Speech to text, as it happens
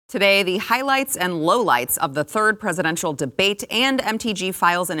Today, the highlights and lowlights of the third presidential debate, and MTG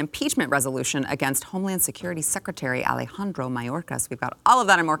files an impeachment resolution against Homeland Security Secretary Alejandro Mayorkas. We've got all of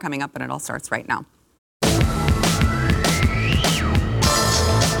that and more coming up, and it all starts right now.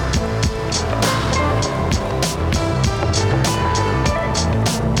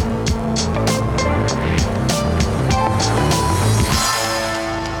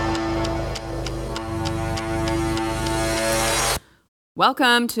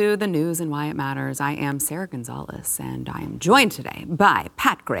 Welcome to the news and why it matters. I am Sarah Gonzalez, and I am joined today by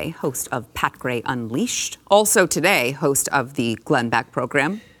Pat Gray, host of Pat Gray Unleashed. Also today, host of the Glenn Beck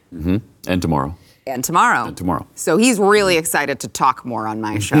program. Mm-hmm. And tomorrow. And tomorrow. And tomorrow. So he's really excited to talk more on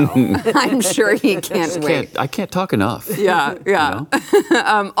my show. I'm sure he can't wait. I can't talk enough. Yeah. You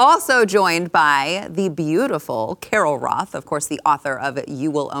know? Also joined by the beautiful Carol Roth, of course, the author of You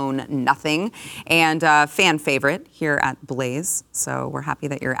Will Own Nothing, and fan favorite here at Blaze. So we're happy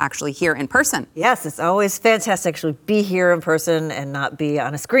that you're actually here in person. Yes, it's always fantastic to actually be here in person and not be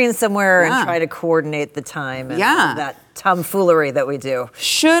on a screen somewhere and try to coordinate the time and all that tomfoolery that we do.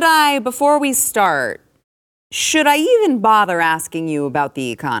 Before we start, should I even bother asking you about the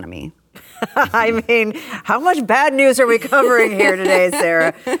economy? I mean, how much bad news are we covering here today,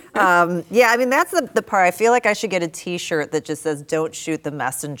 Sarah? That's the part. I feel like I should get a T-shirt that just says, "Don't shoot the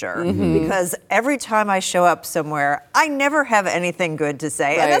messenger," because every time I show up somewhere, I never have anything good to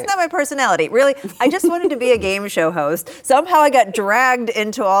say. And that's not my personality. Really, I just wanted to be a game show host. Somehow I got dragged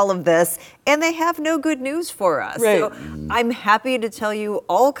into all of this, and they have no good news for us. Right. So I'm happy to tell you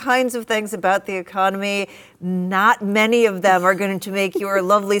all kinds of things about the economy. Not many of them are going to make your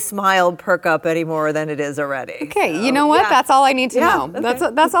lovely smile perk up any more than it is already. Okay, so, you know what? Yeah. That's all I need to know.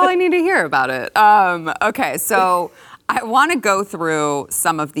 Okay. That's all I need to hear about it. Okay, so I want to go through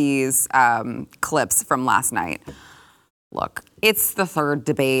some of these clips from last night. Look, it's the third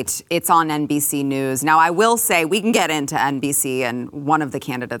debate. It's on NBC News. Now, I will say we can get into NBC and one of the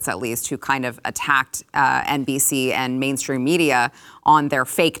candidates, at least, who kind of attacked NBC and mainstream media on their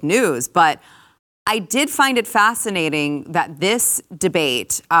fake news. But I did find it fascinating that this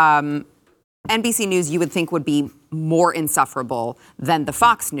debate, NBC News, you would think would be more insufferable than the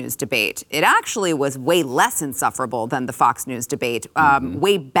Fox News debate. It actually was way less insufferable than the Fox News debate.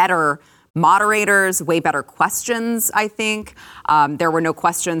 Way better moderators, way better questions, I think. There were no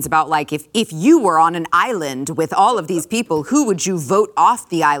questions about, like, if you were on an island with all of these people, who would you vote off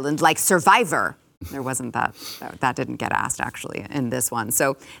the island, like Survivor? There wasn't that. That didn't get asked, actually, in this one.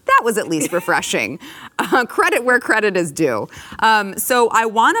 So that was at least refreshing. Credit where credit is due. So I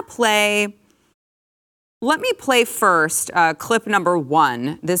want to play. Let me play first clip number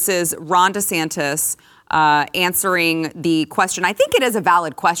 1. This is Ron DeSantis answering the question. I think it is a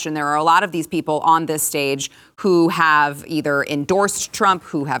valid question. There are a lot of these people on this stage who have either endorsed Trump,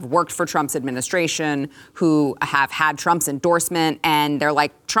 who have worked for Trump's administration, who have had Trump's endorsement, and they're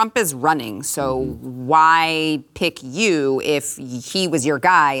like, Trump is running, so why pick you if he was your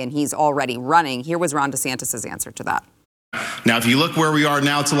guy and he's already running? Here was Ron DeSantis' answer to that. Now, if you look where we are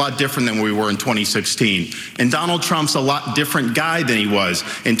now, it's a lot different than we were in 2016. And Donald Trump's a lot different guy than he was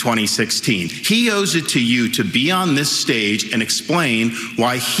in 2016. He owes it to you to be on this stage and explain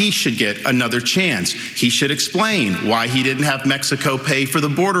why he should get another chance. He should explain why he didn't have Mexico pay for the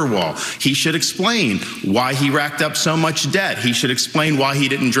border wall. He should explain why he racked up so much debt. He should explain why he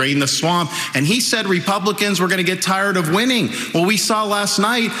didn't drain the swamp. And he said Republicans were going to get tired of winning. Well, we saw last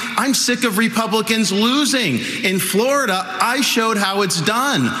night, I'm sick of Republicans losing. In Florida, I showed how it's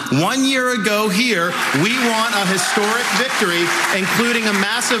done. 1 year ago here, we won a historic victory, including a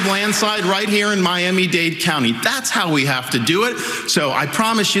massive landslide right here in Miami-Dade County. That's how we have to do it. So I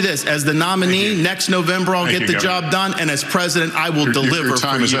promise you this, as the nominee, next November, I'll get the job done. And as president, I will deliver. Your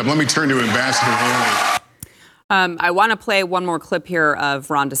time is up. Let me turn to Ambassador Haley. I want to play one more clip here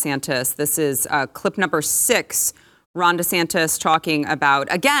of Ron DeSantis. This is clip number 6. Ron DeSantis talking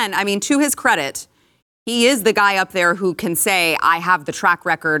about, again, I mean, to his credit, he is the guy up there who can say, I have the track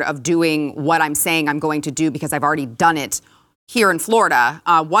record of doing what I'm saying I'm going to do because I've already done it here in Florida.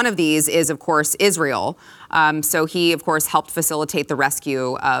 One of these is, of course, Israel. So he, of course, helped facilitate the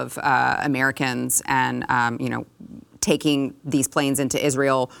rescue of Americans and, taking these planes into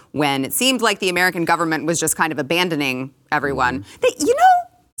Israel when it seemed like the American government was just kind of abandoning everyone.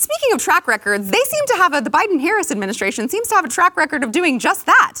 Speaking of track records, they seem to have the Biden-Harris administration seems to have a track record of doing just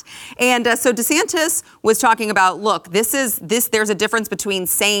that. And so DeSantis was talking about, look, there's a difference between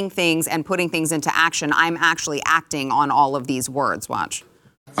saying things and putting things into action. I'm actually acting on all of these words. Watch.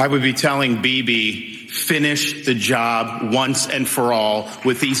 I would be telling Bibi, finish the job once and for all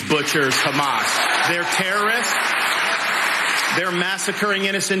with these butchers, Hamas. They're terrorists. They're massacring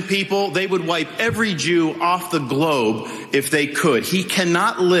innocent people. They would wipe every Jew off the globe if they could. He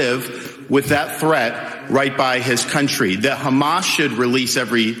cannot live with that threat right by his country. That Hamas should release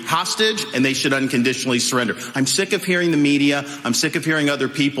every hostage and they should unconditionally surrender. I'm sick of hearing the media. I'm sick of hearing other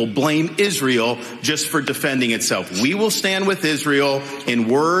people blame Israel just for defending itself. We will stand with Israel in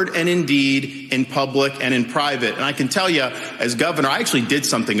word and in deed, in public and in private. And I can tell you, as governor, I actually did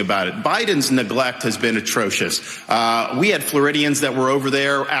something about it. Biden's neglect has been atrocious. We had Floridians that were over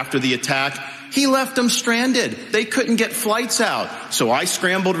there after the attack. He left them stranded. They couldn't get flights out. So I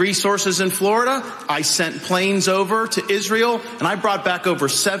scrambled resources in Florida. I sent planes over to Israel, and I brought back over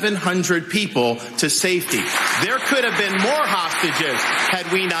 700 people to safety. There could have been more hostages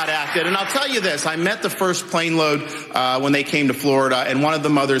had we not acted. And I'll tell you this, I met the first plane load when they came to Florida, and one of the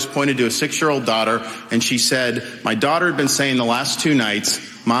mothers pointed to a 6-year-old daughter, and she said, my daughter had been saying the last 2 nights,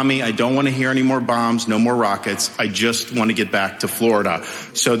 Mommy, I don't want to hear any more bombs, no more rockets. I just want to get back to Florida.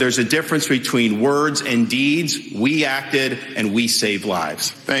 So there's a difference between words and deeds. We acted and we saved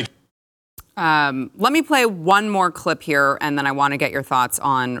lives. Thank you. Let me play one more clip here, and then I want to get your thoughts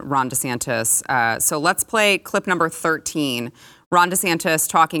on Ron DeSantis. So let's play clip number 13. Ron DeSantis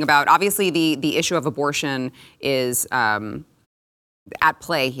talking about, obviously, the issue of abortion is at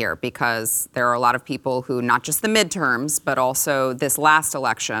play here because there are a lot of people who, not just the midterms, but also this last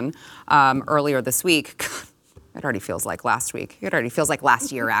election earlier this week. It already feels like last week. It already feels like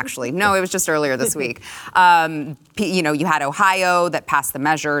last year, actually. No, it was just earlier this week. You had Ohio that passed the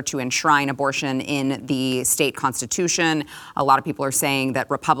measure to enshrine abortion in the state constitution. A lot of people are saying that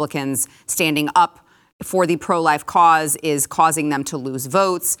Republicans standing up for the pro-life cause is causing them to lose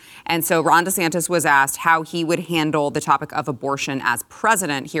votes. And so Ron DeSantis was asked how he would handle the topic of abortion as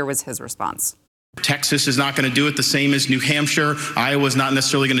president. Here was his response. Texas is not going to do it the same as New Hampshire. Iowa's not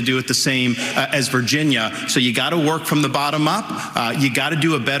necessarily going to do it the same as Virginia. So you got to work from the bottom up. You got to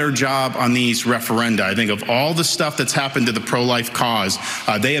do a better job on these referenda. I think of all the stuff that's happened to the pro-life cause,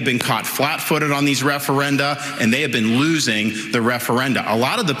 they have been caught flat-footed on these referenda, and they have been losing the referenda. A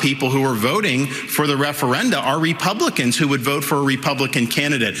lot of the people who are voting for the referenda are Republicans who would vote for a Republican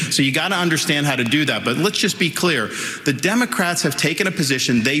candidate. So you got to understand how to do that. But let's just be clear. The Democrats have taken a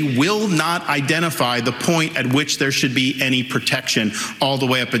position. They will not identify the point at which there should be any protection all the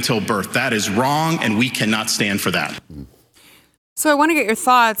way up until birth. That is wrong, and we cannot stand for that. So I want to get your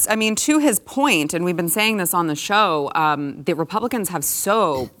thoughts. I mean, to his point, and we've been saying this on the show, the Republicans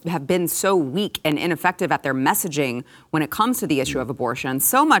have been so weak and ineffective at their messaging when it comes to the issue of abortion,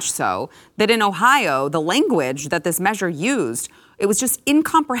 so much so that in Ohio, the language that this measure used, it was just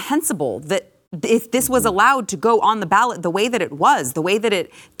incomprehensible that if this was allowed to go on the ballot the way that it was, the way that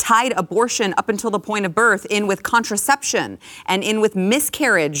it tied abortion up until the point of birth in with contraception and in with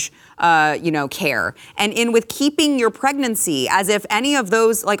miscarriage, care and in with keeping your pregnancy, as if any of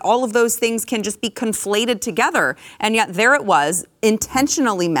those, like all of those things can just be conflated together. And yet there it was,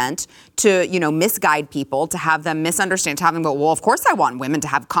 intentionally meant to, misguide people, to have them misunderstand, to have them go, well, of course I want women to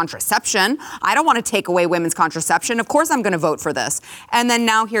have contraception. I don't want to take away women's contraception. Of course I'm going to vote for this. And then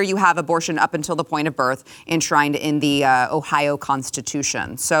now here you have abortion up until the point of birth enshrined in the Ohio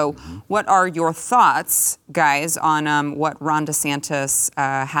Constitution. So what are your thoughts, guys, on what Ron DeSantis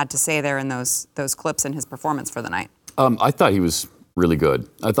had to say there in those clips in his performance for the night? I thought he was really good.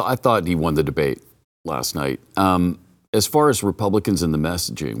 I thought he won the debate last night. As far as Republicans and the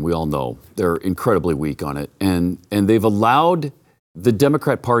messaging, we all know they're incredibly weak on it. And they've allowed the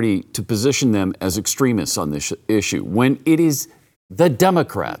Democrat Party to position them as extremists on this issue when it is the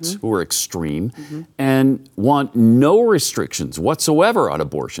Democrats who are extreme and want no restrictions whatsoever on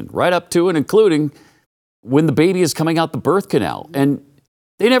abortion, right up to and including when the baby is coming out the birth canal. And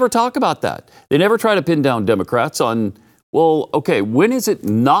they never talk about that. They never try to pin down Democrats on, well, okay, when is it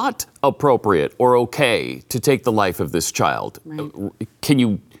not appropriate or okay to take the life of this child? Right. Can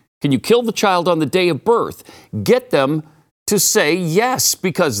you kill the child on the day of birth? Get them to say yes,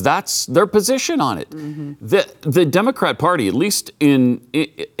 because that's their position on it. The Democrat Party, at least in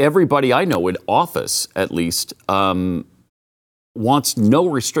everybody I know in office, at least, wants no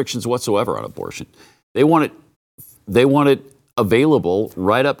restrictions whatsoever on abortion. They want it available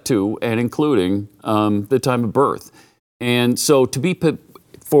right up to and including the time of birth. And so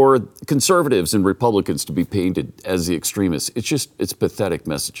for conservatives and Republicans to be painted as the extremists, it's pathetic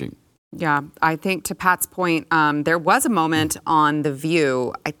messaging. Yeah, I think to Pat's point, there was a moment on The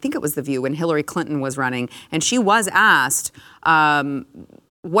View, I think it was The View, when Hillary Clinton was running, and she was asked,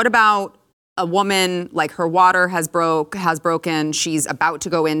 what about a woman, like her water has broken, she's about to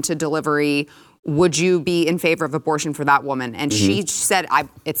go into delivery. would you be in favor of abortion for that woman? And she said,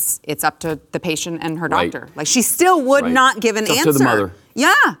 it's up to the patient and her doctor. Like, she still would not give an answer. Up to the mother.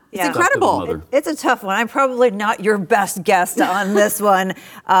 Yeah, it's incredible. It's a tough one. I'm probably not your best guest on this one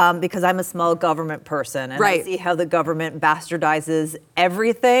because I'm a small government person. And I see how the government bastardizes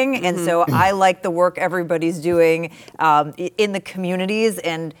everything. And so I like the work everybody's doing in the communities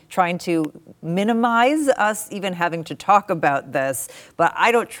and trying to minimize us even having to talk about this. But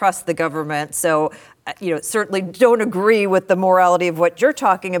I don't trust the government. So certainly don't agree with the morality of what you're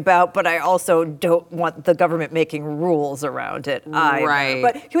talking about, but I also don't want the government making rules around it either. Right.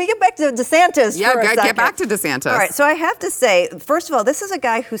 But can we get back to DeSantis for a second? Get back to DeSantis. All right, so I have to say, first of all, this is a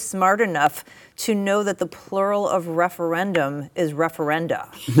guy who's smart enough to know that the plural of referendum is referenda.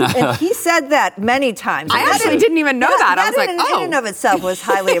 And he said that many times. I actually didn't even know that. I was like, in and of itself was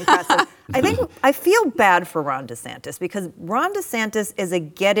highly impressive. I feel bad for Ron DeSantis because Ron DeSantis is a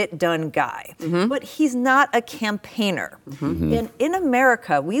get-it-done guy, but he's not a campaigner. And in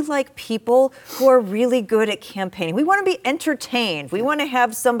America, we like people who are really good at campaigning. We want to be entertained. We want to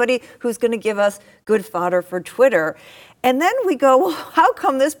have somebody who's going to give us good fodder for Twitter. And then we go, well, how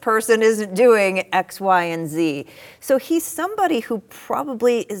come this person isn't doing X, Y, and Z? So he's somebody who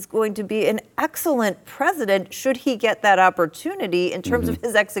probably is going to be an excellent president should he get that opportunity in terms of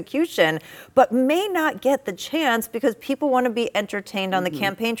his execution, but may not get the chance because people want to be entertained on the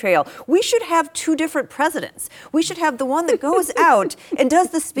campaign trail. We should have two different presidents. We should have the one that goes out and does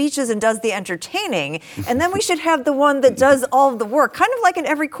the speeches and does the entertaining, and then we should have the one that does all of the work, kind of like in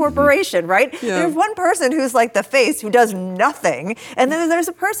every corporation, right? Yeah. There's one person who's like the face who does nothing, and then there's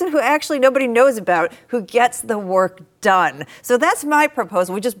a person who actually nobody knows about who gets the work done. So that's my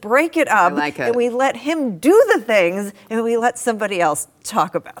proposal. We just break it up and we let him do the things and we let somebody else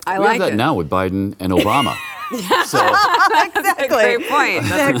talk about them. We have that now with Biden and Obama. Exactly. That's a great point.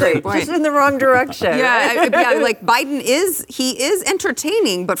 That's a great point. Just in the wrong direction. Like Biden is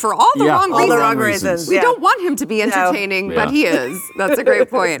entertaining, but for all the wrong reasons. All the wrong reasons. We don't want him to be entertaining, but he is. That's a great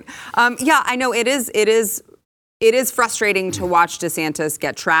point. I know it is frustrating to watch DeSantis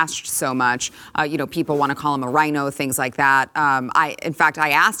get trashed so much. People want to call him a rhino, things like that. In fact, I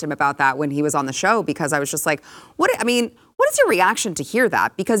asked him about that when he was on the show because I was just like, what is your reaction to hear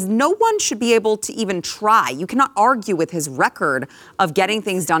that? Because no one should be able to even try. You cannot argue with his record of getting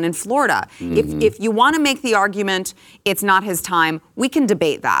things done in Florida. If you want to make the argument it's not his time, we can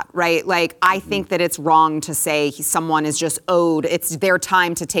debate that, right? Like, I think that it's wrong to say someone is just owed, it's their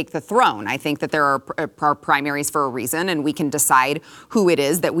time to take the throne. I think that there are primaries for a reason, and we can decide who it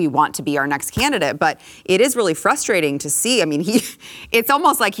is that we want to be our next candidate. But it is really frustrating to see. I mean, it's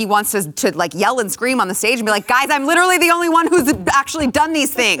almost like he wants to like yell and scream on the stage and be like, guys, I'm literally the only one who's actually done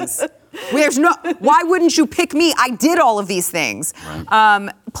these things. Why wouldn't you pick me? I did all of these things.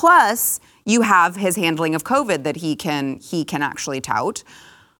 Right. Plus, you have his handling of COVID that he can actually tout.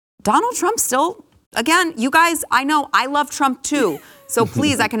 Donald Trump still, again, you guys, I know I love Trump too. So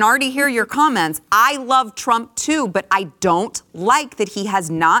please, I can already hear your comments. I love Trump too, but I don't like that he has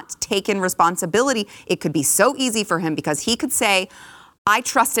not taken responsibility. It could be so easy for him because he could say, I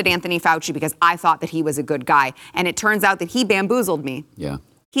trusted Anthony Fauci because I thought that he was a good guy. And it turns out that he bamboozled me. Yeah.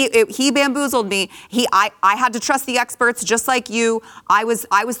 He bamboozled me. I had to trust the experts just like you. I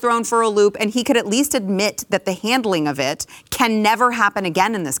was thrown for a loop, and he could at least admit that the handling of it can never happen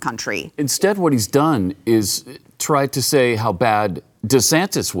again in this country. Instead, what he's done is tried to say how bad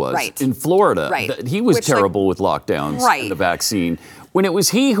DeSantis was in Florida. That he was terrible with lockdowns and the vaccine, when it was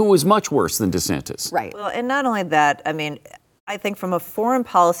he who was much worse than DeSantis. Right. Well, and not only that, I mean, I think from a foreign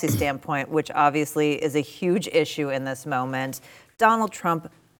policy standpoint, which obviously is a huge issue in this moment, Donald Trump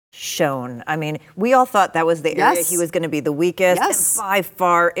shone. I mean, we all thought that was the area he was going to be the weakest. And by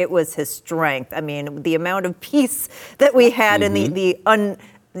far, it was his strength. I mean, the amount of peace that we had and the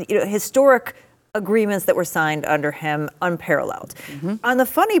historic agreements that were signed under him, unparalleled. On the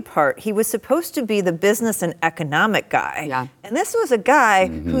funny part, he was supposed to be the business and economic guy. Yeah. And this was a guy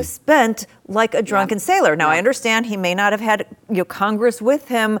who spent like a drunken sailor. Now, I understand he may not have had Congress with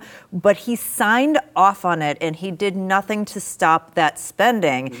him, but he signed off on it, and he did nothing to stop that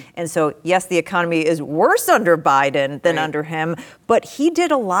spending. And so, yes, the economy is worse under Biden than under him, but he did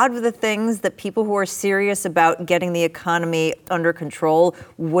a lot of the things that people who are serious about getting the economy under control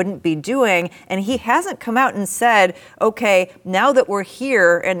wouldn't be doing. And he hasn't come out and said, okay, now that we're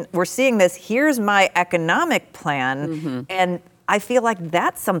here and we're seeing this, here's my economic plan. And I feel like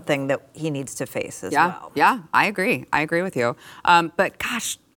that's something that he needs to face as well. Yeah, I agree. I agree with you. But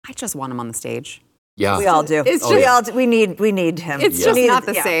gosh, I just want him on the stage. Yeah. We all do. It's We need him. It's just not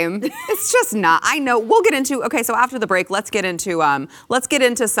the same. It's just not. I know. We'll get into. Okay, so after the break, let's get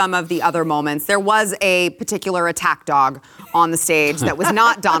into some of the other moments. There was a particular attack dog on the stage that was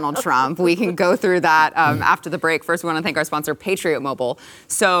not Donald Trump. We can go through that after the break. First, we want to thank our sponsor, Patriot Mobile.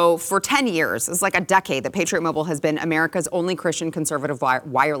 So for 10 years, it's like a decade, that Patriot Mobile has been America's only Christian conservative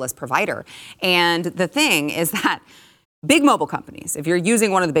wireless provider. And the thing is that big mobile companies, if you're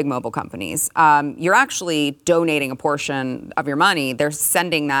using one of the big mobile companies, you're actually donating a portion of your money. They're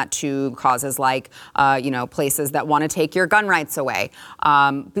sending that to causes like, places that want to take your gun rights away.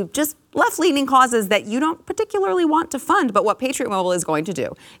 Just left-leaning causes that you don't particularly want to fund. But what Patriot Mobile is going to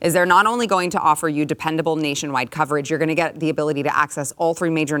do is they're not only going to offer you dependable nationwide coverage, you're going to get the ability to access all 3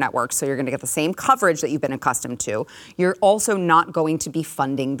 major networks. So you're going to get the same coverage that you've been accustomed to. You're also not going to be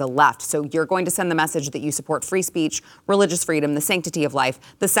funding the left. So you're going to send the message that you support free speech, religious freedom, the sanctity of life,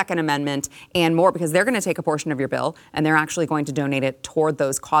 the Second Amendment, and more, because they're going to take a portion of your bill and they're actually going to donate it toward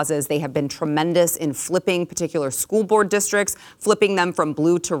those causes. They have been tremendous in flipping particular school board districts, flipping them from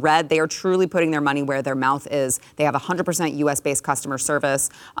blue to red. They are truly putting their money where their mouth is. They have 100% U.S.-based customer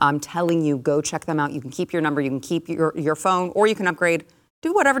service. I'm telling you, go check them out. You can keep your number, you can keep your phone, or you can upgrade.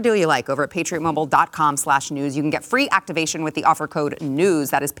 Do whatever deal you like over at patriotmobile.com/news. You can get free activation with the offer code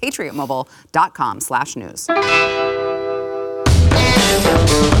NEWS. That is patriotmobile.com/news.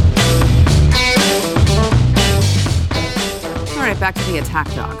 All right, back to the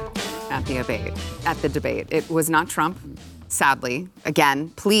attack dog at the debate. It was not Trump. Sadly, again,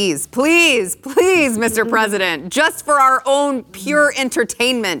 please, Mr. President, just for our own pure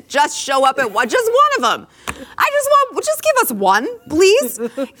entertainment, just show up at just one of them. Just give us one, please.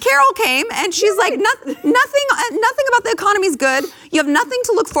 Carol came and she's like, nothing about the economy's good. You have nothing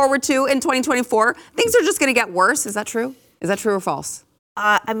to look forward to in 2024. Things are just going to get worse. Is that true? Is that true or false?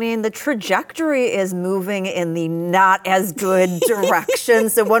 The trajectory is moving in the not as good direction.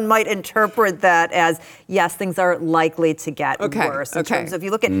 So one might interpret that as, yes, things are likely to get worse. In terms of, if you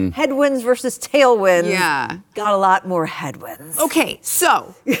look at headwinds versus tailwinds, got a lot more headwinds. Okay,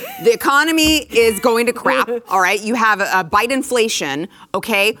 so the economy is going to crap, all right? You have a Bidenflation,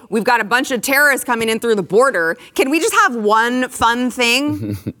 okay? We've got a bunch of terrorists coming in through the border. Can we just have one fun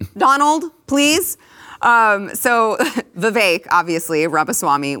thing, Donald, please? So Vivek, obviously,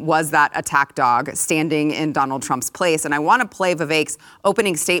 Ramaswamy, was that attack dog standing in Donald Trump's place. And I want to play Vivek's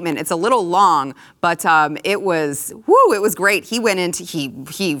opening statement. It's a little long, but it was great. He went into,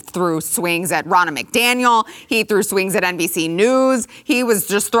 he threw swings at Ronna McDaniel. He threw swings at NBC News. He was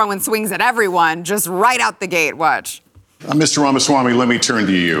just throwing swings at everyone, just right out the gate. Watch. Mr. Ramaswamy, let me turn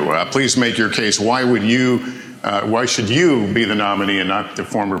to you. Please make your case. Why should you be the nominee and not the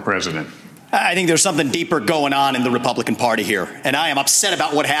former president? I think there's something deeper going on in the Republican Party here, and I am upset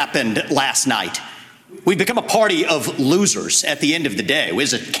about what happened last night. We've become a party of losers at the end of the day. It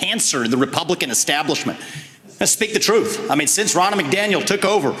was a cancer in the Republican establishment. Let's speak the truth. Since Ronna McDaniel took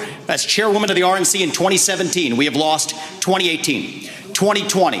over as chairwoman of the RNC in 2017, we have lost 2018,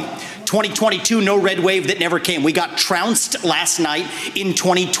 2020, 2022, no red wave that never came. We got trounced last night in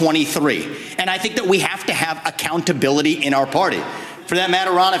 2023. And I think that we have to have accountability in our party. For that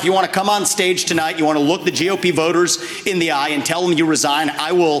matter, Ron, if you want to come on stage tonight, you want to look the GOP voters in the eye and tell them you resign,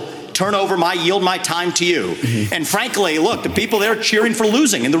 I will yield my time to you. And frankly, look, the people there are cheering for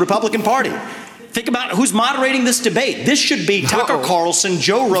losing in the Republican Party. Think about who's moderating this debate. This should be Tucker Carlson,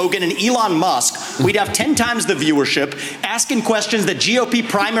 Joe Rogan, and Elon Musk. We'd have 10 times the viewership, asking questions that GOP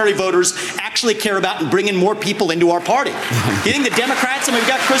primary voters actually care about and bringing more people into our party. You think the Democrats, we've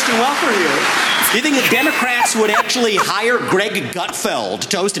got Kristen Welker here, you think the Democrats would actually hire Greg Gutfeld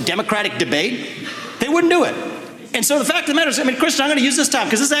to host a Democratic debate? They wouldn't do it. And so the fact of the matter is, Kristen, I'm going to use this time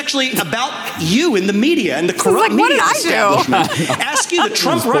because this is actually about you in the media and the corrupt media establishment. Ask you, the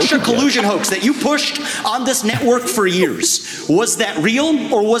Trump-Russia collusion hoax that you pushed on this network for years, was that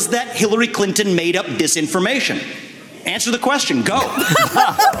real or was that Hillary Clinton made-up disinformation? Answer the question. Go.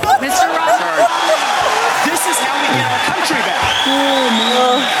 Mr. Ross, this is how we get our country back.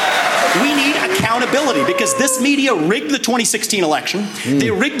 We need accountability because this media rigged the 2016 election. They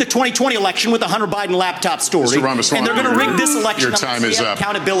rigged the 2020 election with the Hunter Biden laptop story. Mr. Ramaswamy, and they're going to rig this election. Your time is up.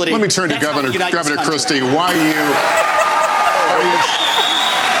 Accountability. Let me turn to Governor Christie. Why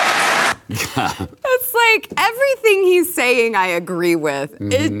It's like everything he's saying I agree with.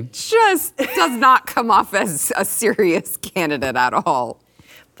 It just does not come off as a serious candidate at all.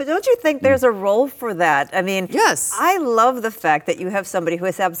 But don't you think there's a role for that? I mean, yes. I love the fact that you have somebody who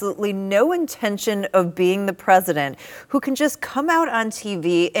has absolutely no intention of being the president, who can just come out on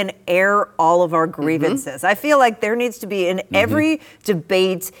TV and air all of our grievances. I feel like there needs to be in every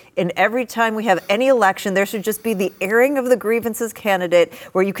debate, in every time we have any election, there should just be the airing of the grievances candidate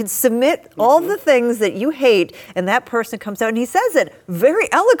where you can submit all the things that you hate, and that person comes out and he says it very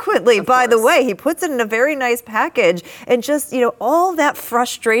eloquently, by the way. He puts it in a very nice package, and just, all that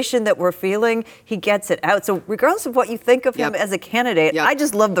frustration that we're feeling, he gets it out. So regardless of what you think of him as a candidate, I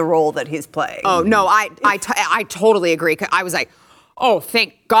just love the role that he's playing. Oh, no, I totally agree. I was like, oh,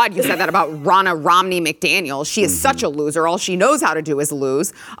 thank God you said that about Ronna Romney McDaniel. She is such a loser. All she knows how to do is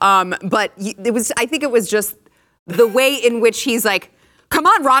lose. But I think it was just the way in which he's like, come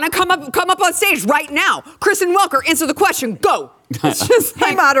on, Ronna, come up on stage right now. Kristen Welker, answer the question. Go. It's just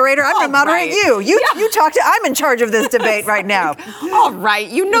hey, moderator, I'm going to moderate you. You talk to, I'm in charge of this debate right now. All right.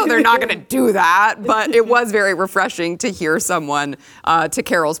 They're not going to do that. But it was very refreshing to hear someone, to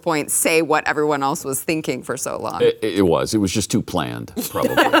Carol's point, say what everyone else was thinking for so long. It was. It was just too planned,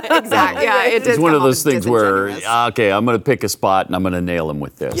 probably. Exactly. Yeah, it's one of those things where, okay, I'm going to pick a spot and I'm going to nail him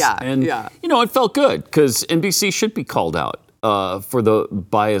with this. Yeah. And, it felt good because NBC should be called out for the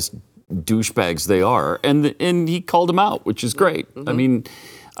biased douchebags they are, and he called him out, which is great. I mean,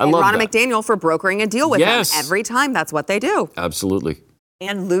 I love Ronna that. McDaniel for brokering a deal with him every time. That's what they do. Absolutely.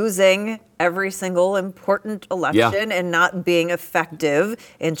 And losing every single important election and not being effective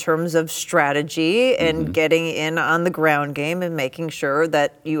in terms of strategy and getting in on the ground game and making sure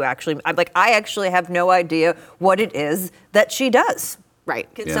that you actually, I actually have no idea what it is that she does.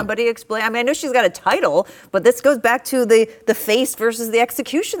 Right. Can somebody explain? I mean, I know she's got a title, but this goes back to the face versus the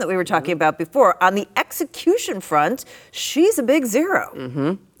execution that we were talking about before. On the execution front, she's a big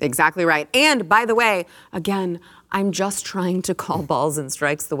zero. Exactly right. And by the way, again, I'm just trying to call balls and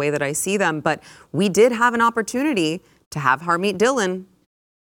strikes the way that I see them, but we did have an opportunity to have Harmeet Dillon.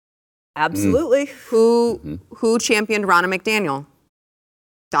 Absolutely. Who championed Ronna McDaniel?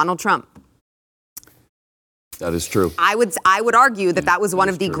 Donald Trump. That is true. I would argue that was one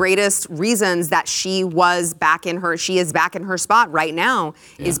of the greatest reasons that she is back in her spot right now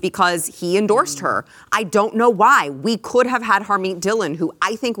is because he endorsed her. I don't know why. We could have had Harmeet Dillon, who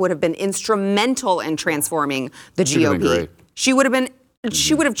I think would have been instrumental in transforming the GOP. She would have been.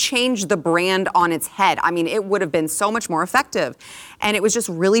 She would have changed the brand on its head. I mean, it would have been so much more effective. And it was just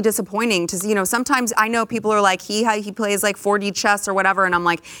really disappointing to, sometimes I know people are like, he plays like 4D chess or whatever. And I'm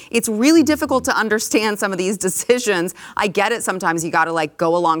like, it's really difficult to understand some of these decisions. I get it. Sometimes you got to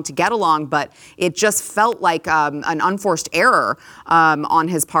go along to get along. But it just felt like an unforced error on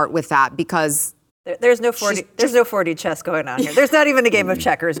his part with that because there's no 4D chess going on here. There's not even a game of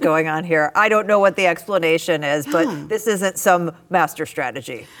checkers going on here. I don't know what the explanation is, but this isn't some master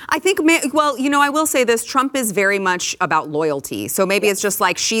strategy. I think, I will say this. Trump is very much about loyalty. So maybe it's just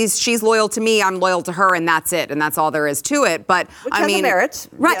like she's loyal to me, I'm loyal to her, and that's it. And that's all there is to it. But which has a merit.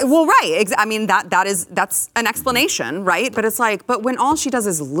 Right. Yes. Well, right. I mean, that's an explanation, right? But it's like, but when all she does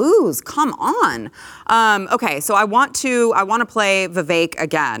is lose, come on. Okay, so I want to play Vivek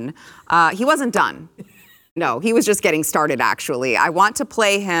again. He wasn't done. No, he was just getting started, actually. I want to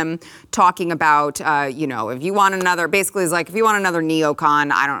play him talking about, if you want another, basically it's like, if you want another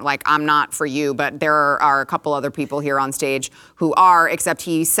neocon, I'm not for you, but there are a couple other people here on stage who are, except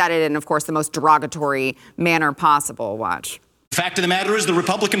he said it in, of course, the most derogatory manner possible. Watch. Fact of the matter is the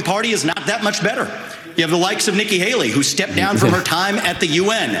Republican Party is not that much better. You have the likes of Nikki Haley, who stepped down from her time at the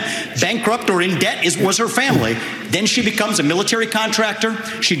UN. Bankrupt or in debt was her family. Then she becomes a military contractor.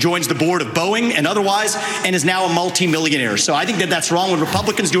 She joins the board of Boeing and otherwise, and is now a multimillionaire. So I think that's wrong when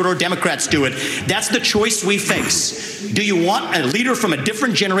Republicans do it or Democrats do it. That's the choice we face. Do you want a leader from a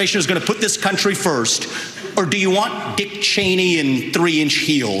different generation who's going to put this country first? Or do you want Dick Cheney in 3-inch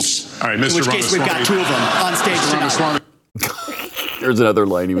heels? All right, Mr. In which case, we've got two of them on stage tonight. There's another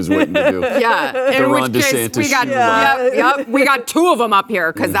line he was waiting to do. Yeah, in Ron which case DeSantis we got two of them up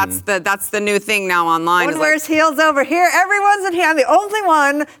here because that's the new thing now online. One wears heels over here. Everyone's in here. I'm the only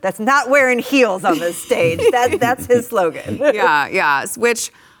one that's not wearing heels on this stage. That's his slogan. Yeah.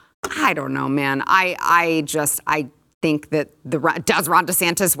 Which I don't know, man. I think that does Ron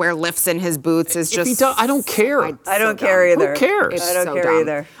DeSantis wear lifts in his boots is just. If he does, I don't care. I don't care either. Who cares? I don't care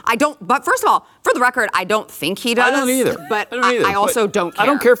either. I don't. But first of all, for the record, I don't think he does. I don't either. But I also don't care. I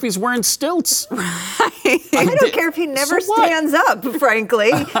don't care if he's wearing stilts. I don't care if he never stands up,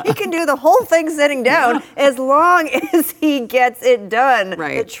 frankly. He can do the whole thing sitting down as long as he gets it done.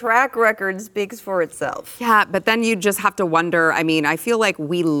 Right. The track record speaks for itself. Yeah, but then you just have to wonder. I mean, I feel like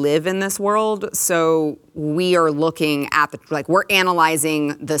we live in this world, so we are looking at the like we're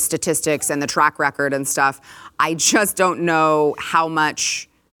analyzing the statistics and the track record and stuff. I just don't know how much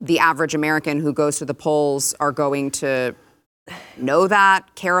the average American who goes to the polls are going to know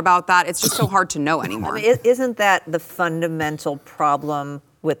that, care about that. It's just so hard to know anymore. I mean, isn't that the fundamental problem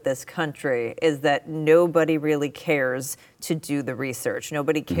with this country, is that nobody really cares to do the research.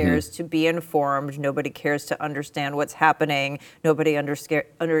 Nobody cares to be informed. Nobody cares to understand what's happening. Nobody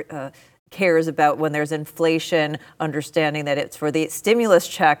cares about when there's inflation, understanding that it's for the stimulus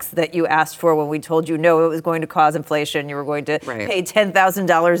checks that you asked for when we told you, no, it was going to cause inflation. You were going to pay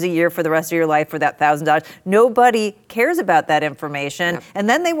 $10,000 a year for the rest of your life for that $1,000. Nobody cares about that information. Yep. And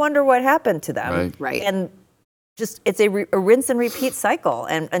then they wonder what happened to them. Right. And just it's a rinse and repeat cycle.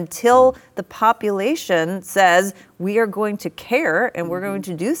 And until the population says we are going to care and we're going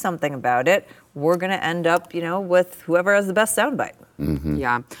to do something about it, we're going to end up, with whoever has the best soundbite. Mm-hmm.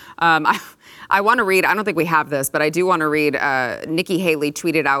 Yeah. I want to read, I don't think we have this, but I do want to read, Nikki Haley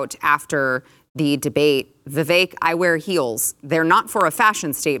tweeted out after the debate, Vivek, I wear heels. They're not for a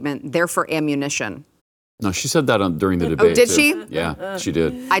fashion statement. They're for ammunition. No, she said that during the debate. Oh, did too. she? Yeah, she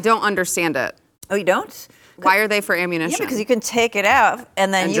did. I don't understand it. Oh, you don't? Why are they for ammunition? Yeah, because you can take it out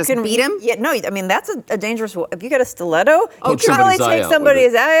and then and you just can beat him. Yeah, no, I mean that's a dangerous. If you got a stiletto, you Poke can really somebody's eye take out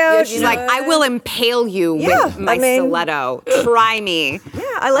somebody's with it. eye out. Yeah, she's like, I will impale you with my stiletto. Try me. Yeah,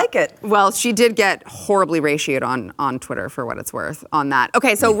 I like it. Well, she did get horribly ratioed on Twitter for what it's worth on that.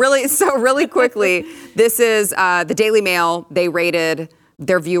 Okay, so really quickly, this is the Daily Mail. They rated.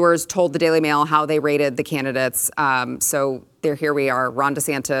 Their viewers told the Daily Mail how they rated the candidates. So here we are. Ron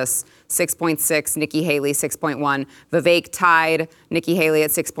DeSantis, 6.6. Nikki Haley, 6.1. Vivek tied Nikki Haley at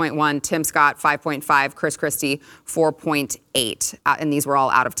 6.1. Tim Scott, 5.5. Chris Christie, 4.8. And these were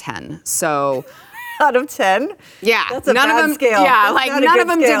all out of 10. So out of 10? Yeah. That's a bad scale. Yeah, That's none of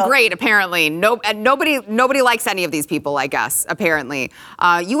them scale. did great, apparently. Nobody likes any of these people, I guess, apparently.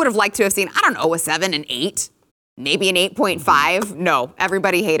 You would have liked to have seen, I don't know, a 7, an 8. Maybe an 8.5. No,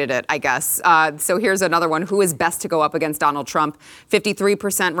 everybody hated it, I guess. So here's another one. Who is best to go up against Donald Trump?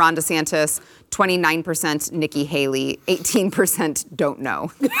 53% Ron DeSantis, 29% Nikki Haley, 18% don't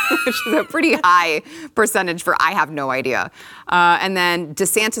know, which is a pretty high percentage for I have no idea. And then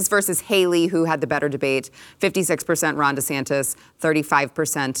DeSantis versus Haley, who had the better debate, 56% Ron DeSantis,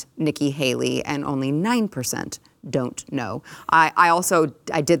 35% Nikki Haley, and only 9% don't know.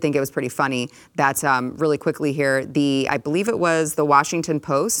 I did think it was pretty funny that really quickly here, I believe it was the Washington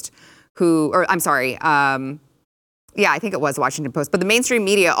Post I think it was the Washington Post, but the mainstream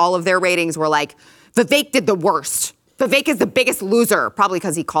media, all of their ratings were like, Vivek did the worst. Vivek is the biggest loser, probably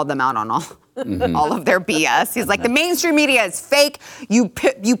because he called them out on all of their BS. He's like, the mainstream media is fake. You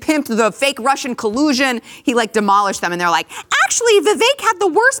pimped the fake Russian collusion. He demolished them. And they're like, actually, Vivek had the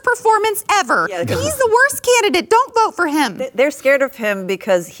worst performance ever. Yeah, he's the worst candidate. Don't vote for him. They're scared of him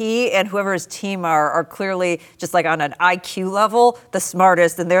because he and whoever his team are clearly just like on an IQ level, the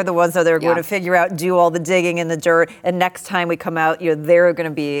smartest. And they're the ones that are going to figure out, do all the digging in the dirt. And next time we come out, they're going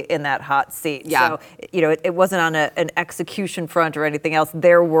to be in that hot seat. Yeah. So, it wasn't on an execution front or anything else.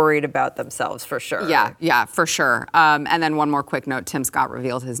 They're worried about themselves for sure. Yeah, for sure. And then one more quick note. Tim Scott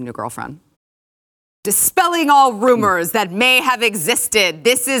revealed his new girlfriend. Dispelling all rumors that may have existed.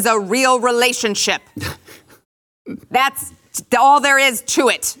 This is a real relationship. That's all there is to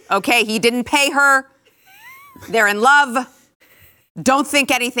it. Okay, he didn't pay her. They're in love. Don't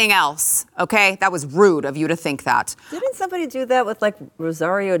think anything else, okay? That was rude of you to think that. Didn't somebody do that with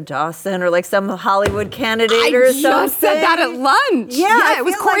Rosario Dawson or some Hollywood candidate or something? I just said that at lunch. Yeah, it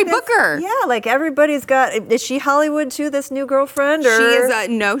was Cory Booker. Yeah, everybody's got. Is she Hollywood too? This new girlfriend? Or? She is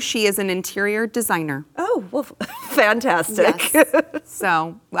no. She is an interior designer. Oh well, fantastic. Yes.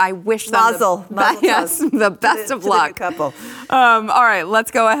 So I wish them the best of luck. Couple. All right,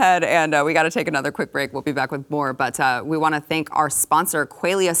 let's go ahead and we got to take another quick break. We'll be back with more, but we want to thank our sponsor,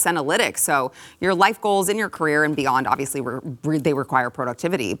 Qualia Senolytics. So your life goals in your career and beyond, obviously, they require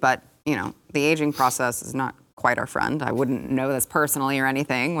productivity, but the aging process is not quite our friend. I wouldn't know this personally or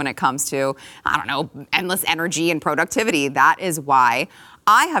anything when it comes to, endless energy and productivity. That is why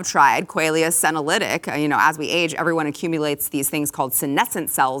I have tried Qualia Senolytic. As we age, everyone accumulates these things called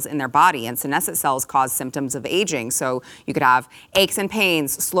senescent cells in their body, and senescent cells cause symptoms of aging. So you could have aches and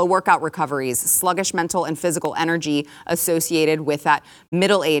pains, slow workout recoveries, sluggish mental and physical energy associated with that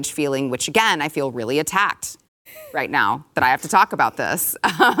middle age feeling, which again, I feel really attacked. right now that I have to talk about this.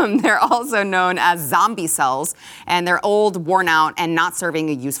 They're also known as zombie cells, and they're old, worn out, and not serving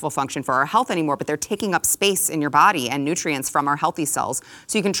a useful function for our health anymore, but they're taking up space in your body and nutrients from our healthy cells.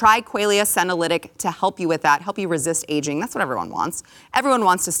 So you can try Qualia Senolytic to help you with that, help you resist aging. That's what everyone wants. Everyone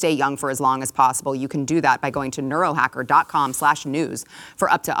wants to stay young for as long as possible. You can do that by going to neurohacker.com/news for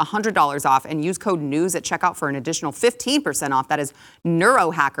up to $100 off and use code NEWS at checkout for an additional 15% off. That is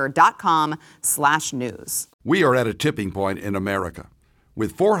neurohacker.com/news. We are at a tipping point in America.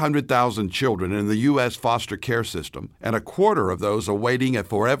 With 400,000 children in the U.S. foster care system and a quarter of those awaiting a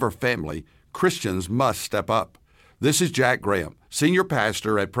forever family, Christians must step up. This is Jack Graham, Senior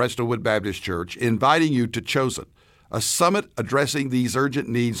Pastor at Prestonwood Baptist Church, inviting you to Chosen, a summit addressing these urgent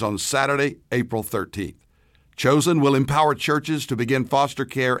needs on Saturday, April 13th. Chosen will empower churches to begin foster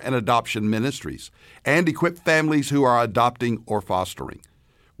care and adoption ministries and equip families who are adopting or fostering.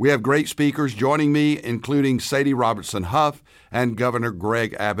 We have great speakers joining me, including Sadie Robertson Huff and Governor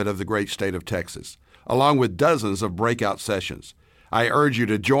Greg Abbott of the great state of Texas, along with dozens of breakout sessions. I urge you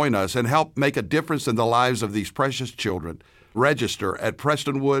to join us and help make a difference in the lives of these precious children. Register at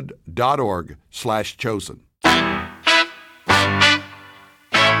prestonwood.org/chosen.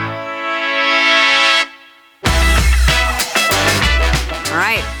 All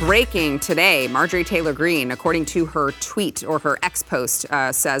right, breaking today, Marjorie Taylor Greene, according to her tweet or her X post,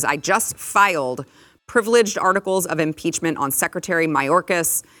 says, I just filed privileged articles of impeachment on Secretary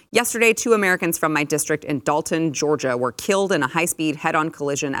Mayorkas. Yesterday, 2 Americans from my district in Dalton, Georgia, were killed in a high-speed head-on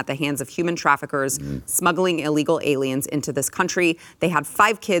collision at the hands of human traffickers smuggling illegal aliens into this country. They had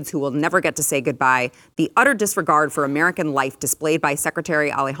 5 kids who will never get to say goodbye. The utter disregard for American life displayed by Secretary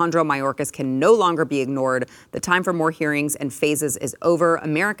Alejandro Mayorkas can no longer be ignored. The time for more hearings and phases is over.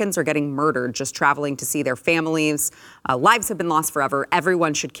 Americans are getting murdered just traveling to see their families. Lives have been lost forever.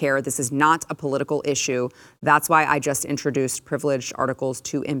 Everyone should care. This is not a political issue. That's why I just introduced privileged articles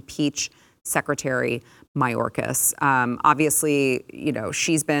to impeach Secretary Mayorkas. Obviously,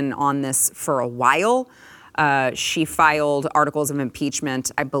 she's been on this for a while. She filed articles of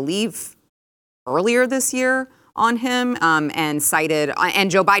impeachment, I believe, earlier this year on him, and cited, and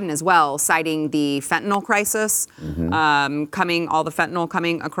Joe Biden as well, citing the fentanyl crisis, all the fentanyl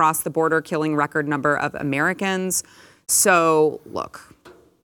coming across the border, killing record number of Americans. So, look,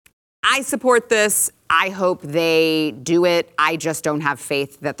 I support this. I hope they do it. I just don't have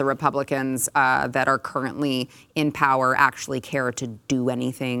faith that the Republicans that are currently in power actually care to do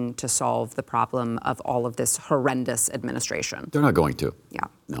anything to solve the problem of all of this horrendous administration. They're not going to. Yeah.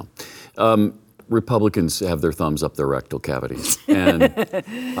 No. Republicans have their thumbs up their rectal cavities, and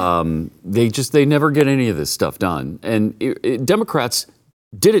they never get any of this stuff done. And Democrats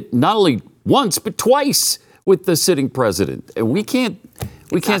did it not only once but twice with the sitting president, and we can't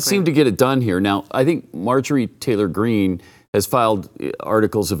seem to get it done here. Now, I think Marjorie Taylor Greene has filed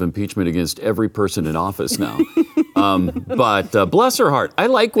articles of impeachment against every person in office now. But bless her heart, I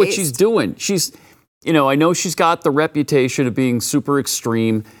like what she's doing. She's, I know she's got the reputation of being super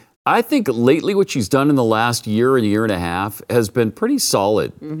extreme. I think lately what she's done in the last year and a half has been pretty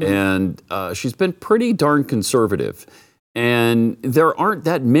solid. And she's been pretty darn conservative. And there aren't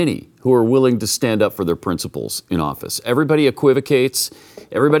that many who are willing to stand up for their principles in office. Everybody equivocates,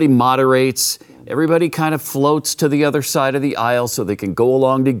 everybody moderates, everybody kind of floats to the other side of the aisle so they can go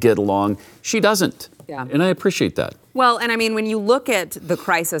along to get along. She doesn't. Yeah. And I appreciate that. Well, and I mean, when you look at the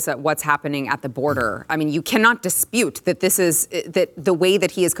crisis at what's happening at the border, I mean, you cannot dispute that that the way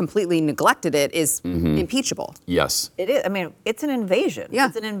that he has completely neglected it is impeachable. Yes. It is. I mean, it's an invasion. Yeah.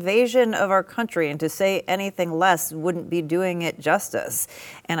 It's an invasion of our country, and to say anything less wouldn't be doing it justice.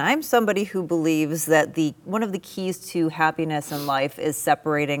 And I'm somebody who believes that one of the keys to happiness in life is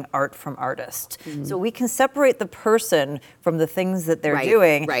separating art from artist. So we can separate the person from the things that they're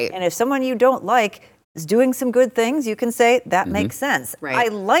doing. Right. And if someone you don't like is doing some good things, you can say that makes sense. Right. I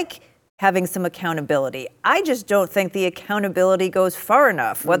like having some accountability. I just don't think the accountability goes far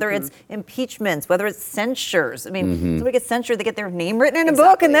enough, whether it's impeachments, whether it's censures. I mean, somebody gets censured, they get their name written in a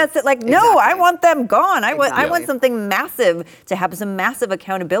book, and that's it. Like, no, I want them gone. I want something massive to have some massive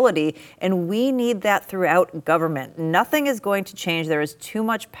accountability, and we need that throughout government. Nothing is going to change. There is too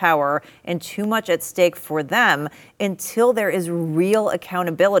much power and too much at stake for them until there is real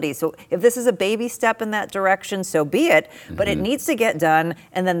accountability. So if this is a baby step in that direction, so be it, but it needs to get done,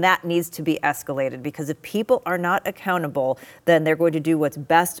 and then that needs to be escalated, because if people are not accountable, then they're going to do what's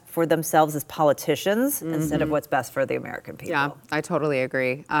best for themselves as politicians instead of what's best for the American people. Yeah, I totally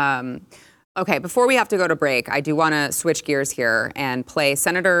agree. Okay, before we have to go to break, I do want to switch gears here and play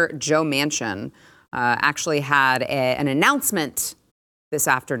Senator Joe Manchin actually had an announcement this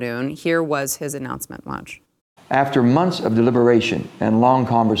afternoon. Here was his announcement. Watch. After months of deliberation and long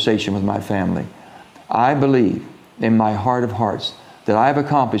conversation with my family, I believe in my heart of hearts that I have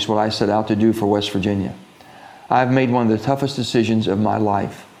accomplished what I set out to do for West Virginia. I have made one of the toughest decisions of my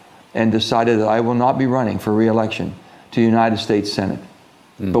life and decided that I will not be running for re-election to the United States Senate.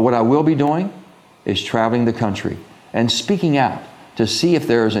 But what I will be doing is traveling the country and speaking out to see if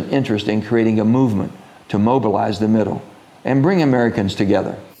there is an interest in creating a movement to mobilize the middle and bring Americans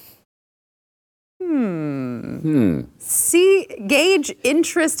together. Gauge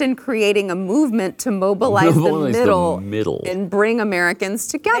interest in creating a movement to mobilize the middle and bring Americans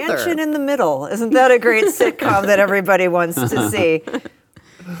together. Mansion in the Middle. Isn't that a great sitcom that everybody wants to see?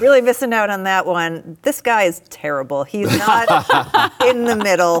 Really missing out on that one. This guy is terrible. He's not in the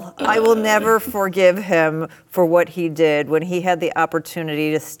middle. I will never forgive him for what he did when he had the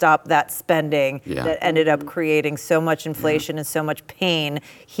opportunity to stop that spending that ended up creating so much inflation and so much pain.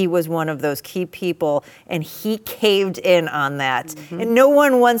 He was one of those key people, and he caved in on that. And no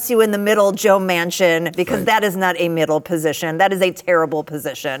one wants you in the middle, Joe Manchin, because that is not a middle position. That is a terrible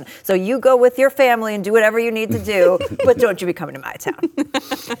position. So you go with your family and do whatever you need to do, but don't you be coming to my town.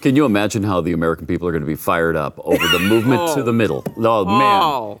 Can you imagine how the American people are going to be fired up over the movement to the middle? Oh,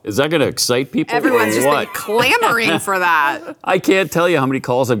 man. Is that going to excite people? Everyone's just been clamoring for that. I can't tell you how many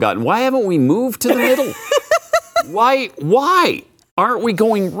calls I've gotten. Why haven't we moved to the middle? Why aren't we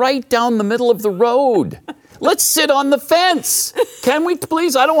going right down the middle of the road? Let's sit on the fence. Can we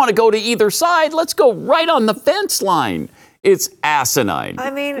please? I don't want to go to either side. Let's go right on the fence line. It's asinine. I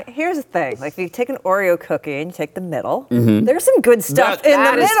mean, here's the thing. Like, if you take an Oreo cookie and you take the middle, there's some good stuff in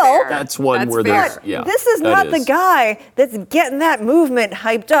the middle. Fair. That's one where there's, this is not the guy that's getting that movement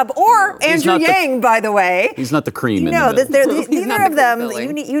hyped up. Or Andrew Yang, by the way. He's not the cream in No, the middle. neither of them.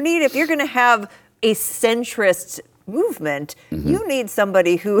 You need, if you're going to have a centrist movement, you need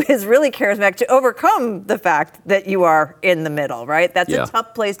somebody who is really charismatic to overcome the fact that you are in the middle, right? That's a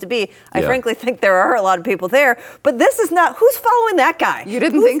tough place to be. I frankly think there are a lot of people there, but this is not, who's following that guy? You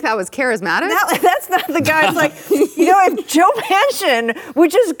didn't think that was charismatic? That's not the guy. It's like, if Joe Manchin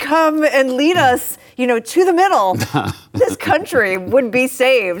would just come and lead us, to the middle, this country would be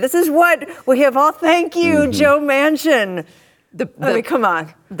saved. This is what we have all. Thank you, Joe Manchin. I mean, come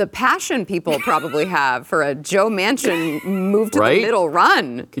on. The passion people probably have for a Joe Manchin move to the middle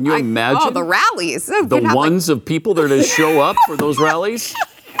run. Can you imagine? Oh, the rallies. The ones of people that are to show up for those rallies?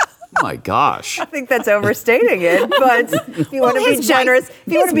 Oh my gosh. I think that's overstating it, but if you want to be generous,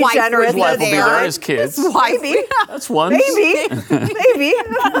 his wife will be there, his kids. Maybe. That's one. Maybe.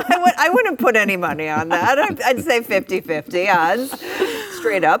 I wouldn't put any money on that. I'd say 50-50 odds.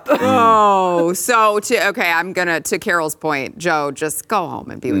 Straight up. To Carol's point, Joe, just go home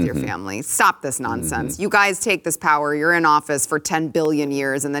and be with your family. Stop this nonsense. You guys take this power. You're in office for 10 billion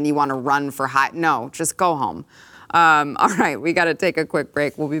years, and then you want to run for no, just go home. All right, we got to take a quick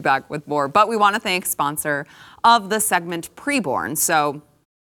break. We'll be back with more. But we want to thank sponsor of the segment, Preborn. So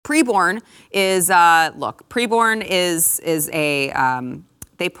Preborn is, Preborn is a,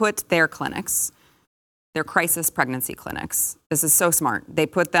 they put their clinics, their crisis pregnancy clinics. This is so smart. They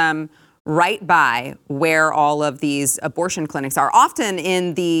put them right by where all of these abortion clinics are. Often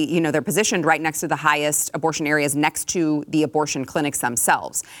in they're positioned right next to the highest abortion areas, next to the abortion clinics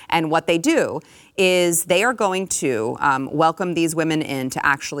themselves. And what they do is they are going to welcome these women in to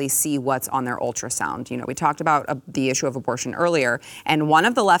actually see what's on their ultrasound. We talked about the issue of abortion earlier, and one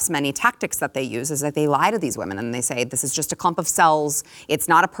of the left's many tactics that they use is that they lie to these women and they say, this is just a clump of cells, it's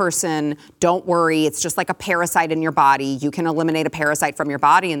not a person, don't worry, it's just like a parasite in your body, you can eliminate a parasite from your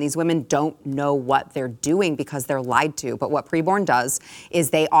body, and these women don't know what they're doing because they're lied to. But what Preborn does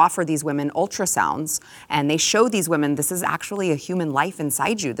is they offer these women ultrasounds, and they show these women, this is actually a human life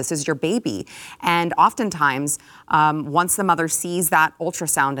inside you, this is your baby. And oftentimes, once the mother sees that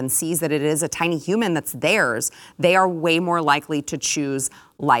ultrasound and sees that it is a tiny human that's theirs, they are way more likely to choose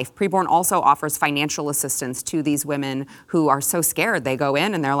life. Preborn also offers financial assistance to these women who are so scared. They go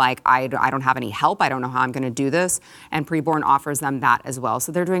in and they're like, I don't have any help. I don't know how I'm going to do this. And Preborn offers them that as well.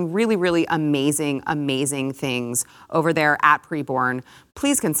 So they're doing really, really amazing, amazing things over there at Preborn.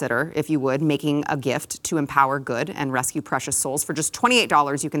 Please consider, if you would, making a gift to empower good and rescue precious souls. For just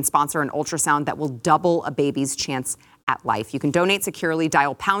 $28, you can sponsor an ultrasound that will double a baby's chance at life. You can donate securely,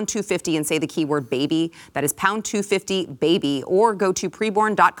 dial pound 250 and say the keyword baby. That is pound 250 baby, or go to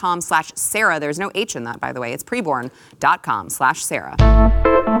preborn.com/Sarah. There's no H in that, by the way. It's preborn.com/Sarah.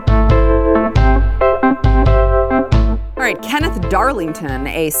 All right, Kenneth Darlington,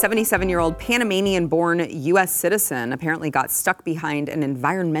 a 77-year-old Panamanian-born U.S. citizen, apparently got stuck behind an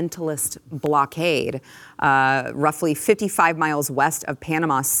environmentalist blockade roughly 55 miles west of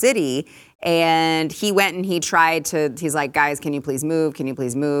Panama City. And he went and he's like, guys, can you please move? Can you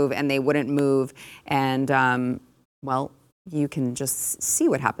please move? And they wouldn't move. And, well, you can just see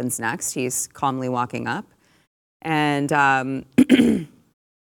what happens next. He's calmly walking up. And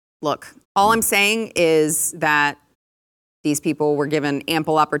look, all I'm saying is that these people were given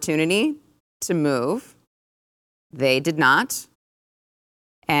ample opportunity to move. They did not.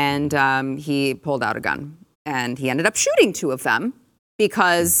 And he pulled out a gun. And he ended up shooting 2 of them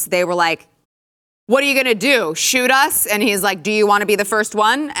because they were like, what are you going to do? Shoot us? And he's like, do you want to be the first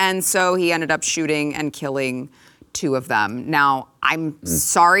one? And so he ended up shooting and killing 2 of them. Now, I'm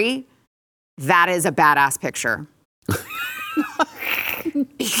sorry. That is a badass picture. You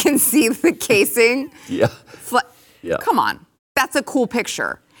can see the casing. Yeah. Yeah. Come on. That's a cool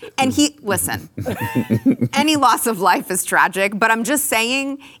picture. And listen, any loss of life is tragic, but I'm just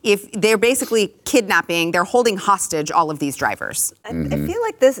saying if they're basically kidnapping, they're holding hostage all of these drivers. I feel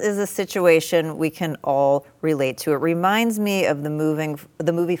like this is a situation we can all relate to. It reminds me of the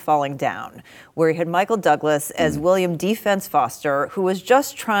movie Falling Down, where he had Michael Douglas as William Defense Foster, who was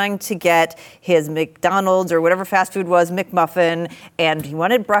just trying to get his McDonald's or whatever fast food was, McMuffin, and he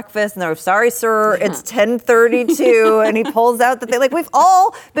wanted breakfast, and they were, sorry, sir, it's 10:32, and he pulls out we've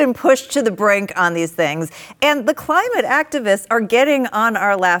all been pushed to the brink on these things, and the climate activists are getting on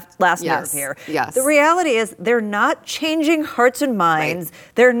our last nerve here. Yes. The reality is they're not changing hearts and minds.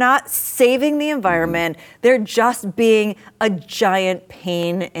 Right. They're not saving the environment. They're just being a giant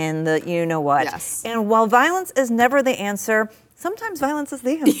pain in the you-know-what. Yes. And while violence is never the answer, sometimes violence is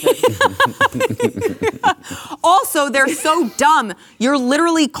the answer. Also, they're so dumb. You're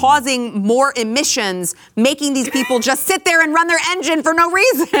literally causing more emissions, making these people just sit there and run their engine for no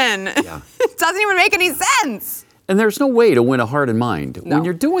reason. Yeah. It doesn't even make any sense. And there's no way to win a heart and mind when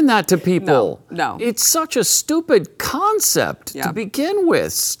you're doing that to people. No. It's such a stupid concept to begin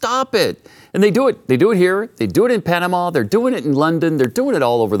with. Stop it. And they do it. They do it here. They do it in Panama. They're doing it in London. They're doing it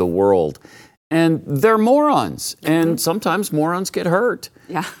all over the world. And they're morons. And sometimes morons get hurt.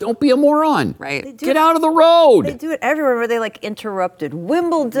 Yeah. Don't be a moron. Right. Get out of the road. They do it everywhere where they interrupted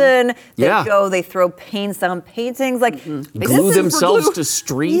Wimbledon. They throw paints on paintings. Glue themselves to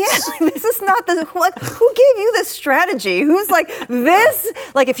streets. Yeah, this is not who gave you this strategy? Who's this?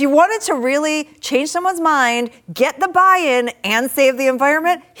 If you wanted to really change someone's mind, get the buy-in and save the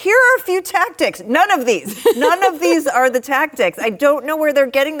environment, here are a few tactics. None of these are the tactics. I don't know where they're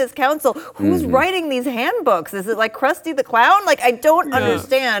getting this counsel. Who's writing these handbooks? Is it like Krusty the Clown? I don't understand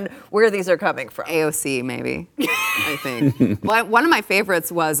where these are coming from. AOC, maybe, I think. One of my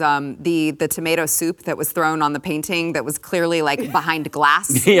favorites was the tomato soup that was thrown on the painting that was clearly behind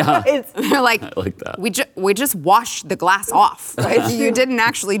glass. Yeah. They're like, I like that. We just washed the glass off. Right? You didn't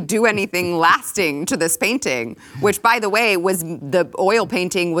actually do anything lasting to this painting, which, by the way, the oil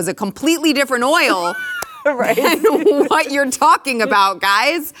painting was a completely different oil. Right. And what you're talking about,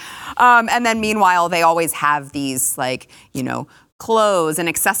 guys. And then meanwhile, they always have these clothes and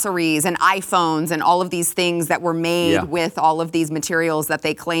accessories and iPhones and all of these things that were made with all of these materials that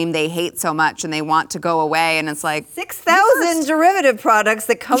they claim they hate so much and they want to go away. And it's 6,000 derivative products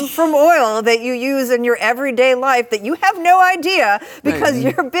that come from oil that you use in your everyday life that you have no idea because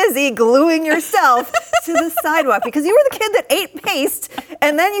you're busy gluing yourself to the sidewalk because you were the kid that ate paste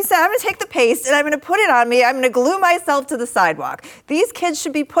and then you said, I'm going to take the paste and I'm going to put it on me. I'm going to glue myself to the sidewalk. These kids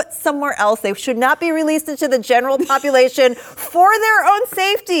should be put somewhere else. They should not be released into the general population for their own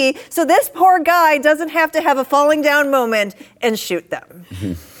safety, so this poor guy doesn't have to have a falling down moment and shoot them.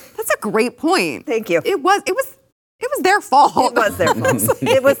 That's a great point. Thank you. It was their fault. It was their fault.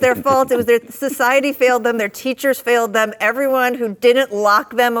 It was their fault. It was their society failed them. Their teachers failed them. Everyone who didn't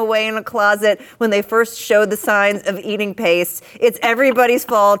lock them away in a closet when they first showed the signs of eating paste. It's everybody's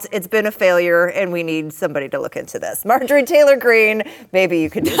fault. It's been a failure, and we need somebody to look into this. Marjorie Taylor Greene, maybe you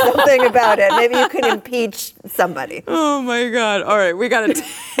could do something about it. Maybe you could impeach somebody. Oh, my God. All right, we got to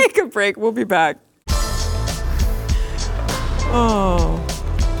take a break. We'll be back. Oh,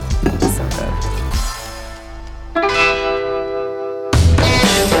 so good.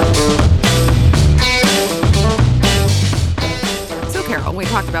 So, Carol, we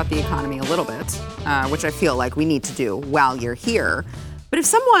talked about the economy a little bit, which I feel like we need to do while you're here. But if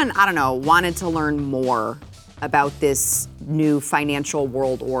someone, wanted to learn more about this new financial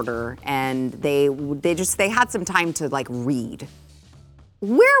world order and they had some time to read,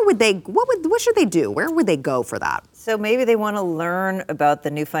 where would they? What should they do? Where would they go for that? So maybe they want to learn about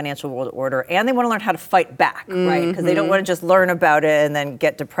the new financial world order, and they want to learn how to fight back, right? Because they don't want to just learn about it and then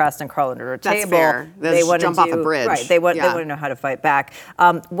get depressed and crawl under a table. That's fair. They want jump to off a bridge. Right. They want to know how to fight back.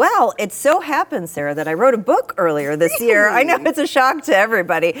 Well, it so happens, Sarah, that I wrote a book earlier this year. I know it's a shock to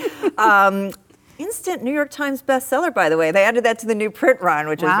everybody. Instant New York Times bestseller, by the way. They added that to the new print run,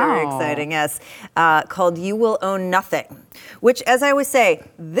 which is very exciting, yes, called You Will Own Nothing, which, as I always say,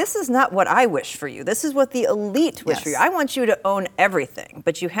 this is not what I wish for you. This is what the elite wish for you. I want you to own everything,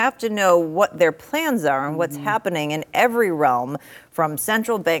 but you have to know what their plans are and what's happening in every realm, from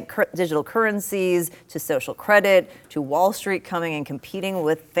central bank digital currencies to social credit to Wall Street coming and competing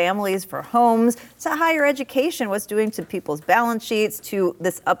with families for homes to higher education, what's doing to people's balance sheets, to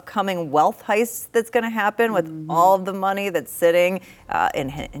this upcoming wealth heist that's going to happen with all of the money that's sitting in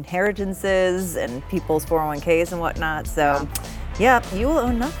inheritances and people's 401ks and whatnot. So, yeah, you will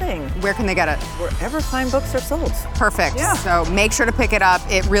own nothing. Where can they get it? Wherever fine books are sold. Perfect. Yeah. So make sure to pick it up.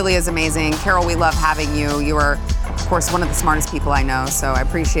 It really is amazing. Carol, we love having you. You are, of course, one of the smartest people I know, so I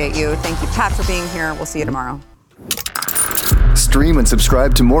appreciate you. Thank you, Pat, for being here. We'll see you tomorrow. Stream and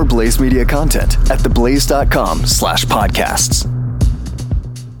subscribe to more Blaze Media content at theblaze.com/podcasts.